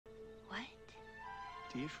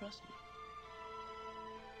Do you trust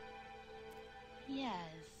me? Yes.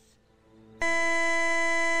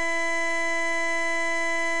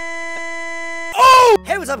 Oh!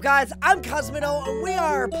 Hey, what's up, guys? I'm Cosmitto, and we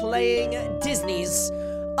are playing Disney's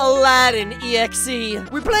Aladdin.exe.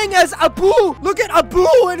 We're playing as Abu. Look at Abu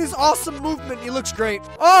and his awesome movement. He looks great.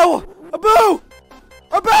 Oh, Abu!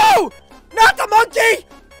 Abu! Not the monkey!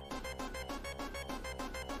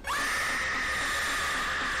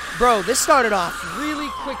 Bro, this started off really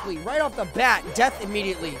quickly, right off the bat, death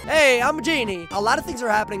immediately. Hey, I'm a genie. A lot of things are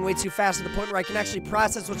happening way too fast to the point where I can actually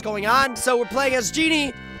process what's going on. So we're playing as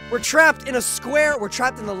Genie. We're trapped in a square. We're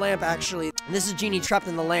trapped in the lamp, actually. And this is Genie trapped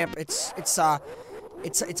in the lamp. It's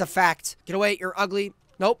a fact. Get away, you're ugly.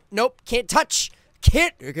 Nope, nope, can't touch.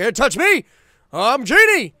 You can't touch me. I'm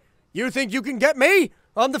Genie. You think you can get me?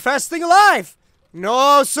 I'm the fastest thing alive.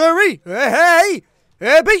 No, sirree. Hey,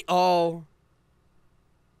 hey, oh.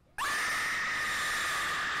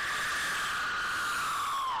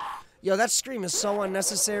 Yo, that scream is so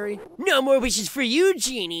unnecessary. No more wishes for you,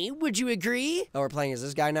 Genie. Would you agree? Oh, we're playing as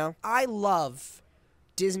this guy now. I love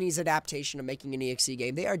Disney's adaptation of making an EXE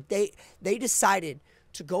game. They decided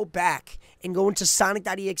to go back and go into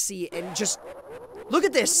Sonic.exe and just look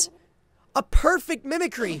at this. A perfect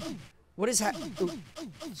mimicry. What is happening?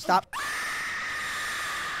 Stop.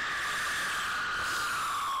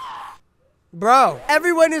 Bro,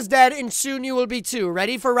 everyone is dead and soon you will be too.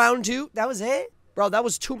 Ready for round 2? That was it? Bro, that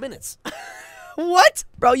was 2 minutes. What?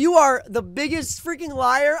 Bro, you are the biggest freaking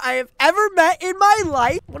liar I have ever met in my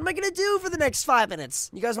life. What am I gonna do for the next 5 minutes?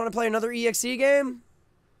 You guys wanna play another EXE game?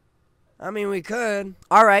 I mean, we could.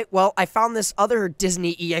 All right, well, I found this other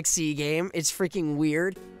Disney EXE game. It's freaking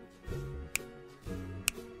weird.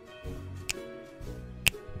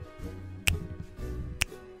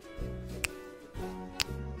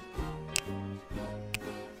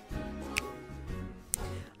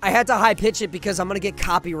 I had to high pitch it because I'm gonna get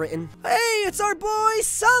copywritten. Hey, it's our boy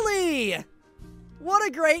Sully! What a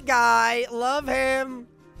great guy. Love him.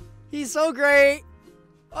 He's so great.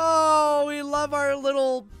 Oh, we love our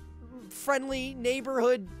little friendly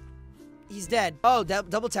neighborhood. He's dead. Oh,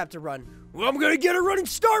 double tap to run. Well, I'm gonna get a running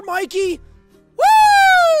start, Mikey.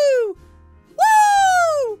 Woo!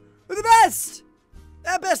 Woo! We're the best!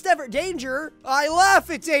 That best ever. Danger. I laugh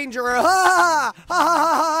at danger. Ha ha ha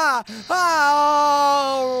ha ha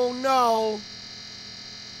ha. Oh no.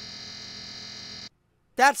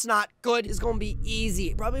 That's not good. It's gonna be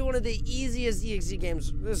easy. Probably one of the easiest EXE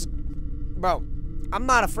games. Bro, I'm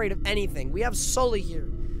not afraid of anything. We have Sully here.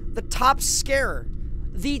 The top scarer.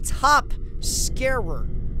 The top scarer.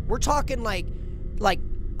 We're talking like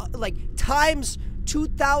times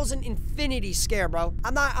 2,000 infinity scare, bro.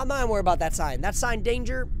 I'm not worried about that sign. That sign,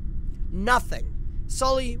 danger, nothing.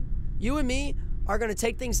 Sully, you and me are gonna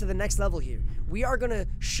take things to the next level here. We are gonna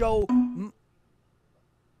show.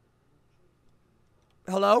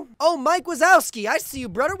 Hello? Oh, Mike Wazowski. I see you,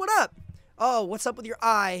 brother. What up? Oh, what's up with your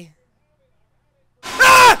eye?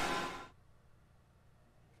 Ah!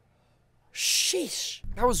 Sheesh.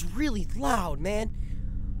 That was really loud, man.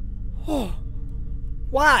 Oh.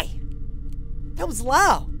 Why? That was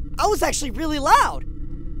loud. I was actually really loud.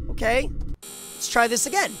 Okay, let's try this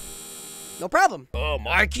again. No problem. Oh,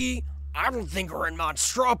 Mikey, I don't think we're in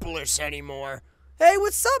Monstropolis anymore. Hey,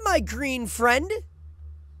 what's up, my green friend?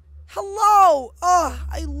 Hello. Oh,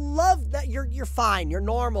 I love that. You're fine. You're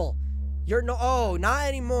normal. Oh, not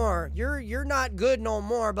anymore. You're not good no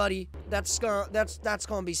more, buddy. That's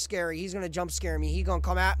gonna be scary. He's gonna jump scare me. He's gonna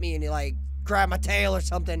come at me and he like grab my tail or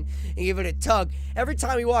something and give it a tug. Every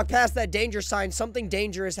time we walk past that danger sign, something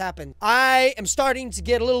dangerous happens. I am starting to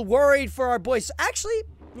get a little worried for our boys. Actually,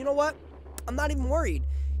 you know what? I'm not even worried.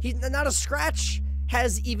 He's not a scratch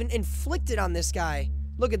has even inflicted on this guy.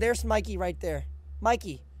 Look, there's Mikey right there.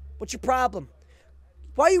 Mikey, what's your problem?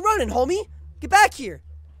 Why are you running, homie? Get back here.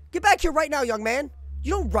 Get back here right now, young man.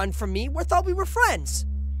 You don't run from me. I thought we were friends.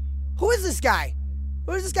 Who is this guy?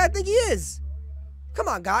 Who does this guy think he is? Come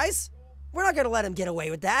on, guys. We're not gonna let him get away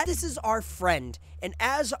with that. This is our friend, and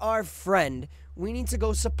as our friend, we need to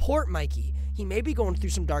go support Mikey. He may be going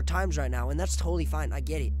through some dark times right now, and that's totally fine. I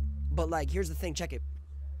get it. But, like, here's the thing. Check it.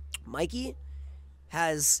 Mikey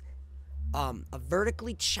has a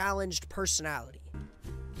vertically challenged personality.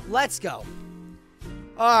 Let's go.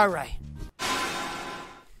 All right.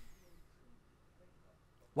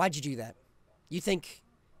 Why'd you do that? You think...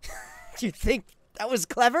 you think that was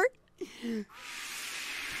clever?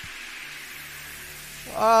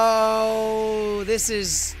 Oh, this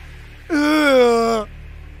is...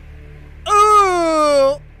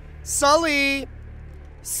 Sully!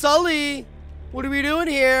 Sully! What are we doing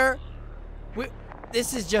here?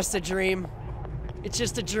 This is just a dream. It's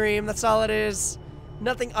just a dream. That's all it is.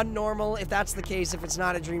 Nothing unnormal if that's the case, if it's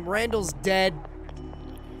not a dream. Randall's dead.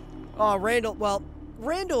 Oh, Randall. Well,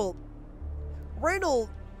 Randall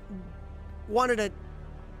wanted to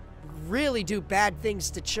really do bad things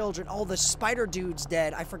to children. Oh, the spider dude's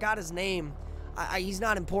dead. I forgot his name. He's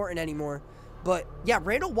not important anymore. But, yeah,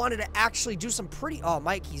 Randall wanted to actually do some pretty... Oh,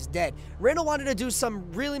 Mike, he's dead. Randall wanted to do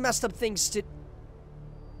some really messed up things to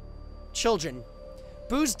children.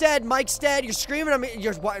 Boo's dead. Mike's dead. You're screaming at me.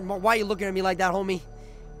 Why are you looking at me like that, homie?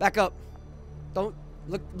 Back up. Don't...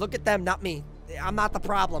 Look at them, not me. I'm not the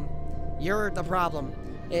problem. You're the problem.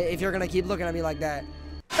 If you're gonna keep looking at me like that.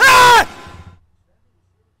 Ah!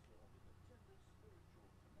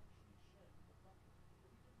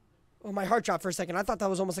 Oh, my heart dropped for a second. I thought that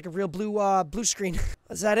was almost like a real blue screen.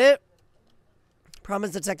 Is that it? Problem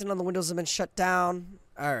is detected on the windows have been shut down.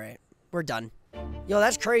 Alright, we're done. Yo,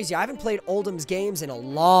 that's crazy. I haven't played Oldham's games in a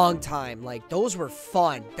long time. Like, those were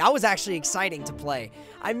fun. That was actually exciting to play.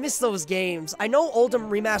 I miss those games. I know Oldham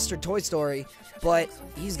remastered Toy Story, but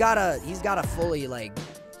he's gotta fully, like,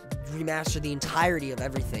 remaster the entirety of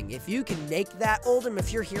everything. If you can make that, Oldham,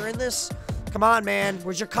 if you're hearing this, come on, man.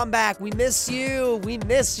 Where's your comeback? We miss you. We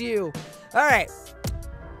miss you. All right.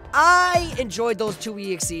 I enjoyed those 2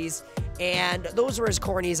 EXEs, and those were as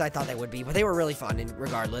corny as I thought they would be, but they were really fun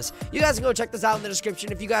regardless. You guys can go check this out in the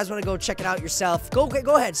description. If you guys want to go check it out yourself, go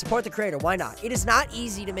ahead. Support the creator. Why not? It is not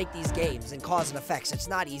easy to make these games and cause and effects. It's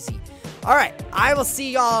not easy. All right. I will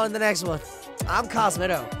see y'all in the next one. I'm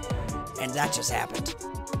Cosmitto, and that just happened.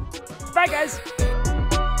 Bye, guys.